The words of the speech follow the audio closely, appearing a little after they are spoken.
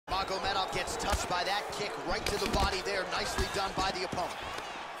Magomedov gets touched by that kick right to the body there. Nicely done by the opponent.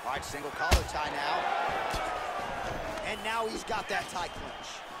 All right, single collar tie now. And now he's got that tie clinch.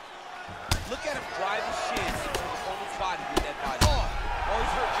 Look at him drive his shins into the opponent's body with that body. Oh,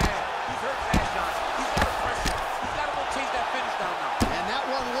 he's hurt bad. He's hurt bad, John. He's got to press him. He's got to go chase that finish down now. And that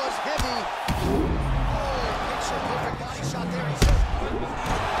one was heavy. Oh, picture perfect body shot there. He's hurt.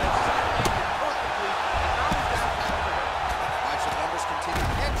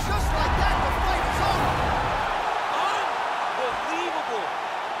 And just like that, the fight is over. Unbelievable.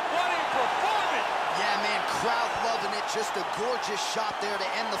 What a performance. Yeah, man, crowd loving it. Just a gorgeous shot there to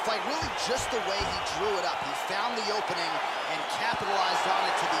end the fight. Really just the way he drew it up. He found the opening and capitalized on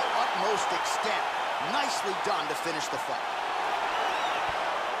it to the utmost extent. Nicely done to finish the fight.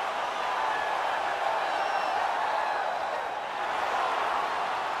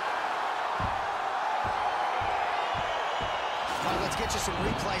 Let's get you some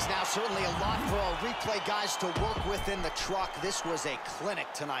replays now. Certainly a lot for our replay guys to work with in the truck. This was a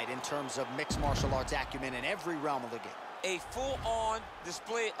clinic tonight in terms of mixed martial arts acumen in every realm of the game. A full-on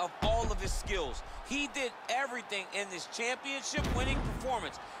display of all of his skills. He did everything in this championship-winning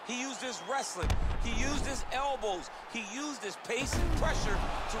performance. He used his wrestling. He used his elbows. He used his pace and pressure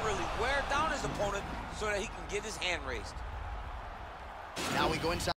to really wear down his opponent so that he can get his hand raised. Now we go inside.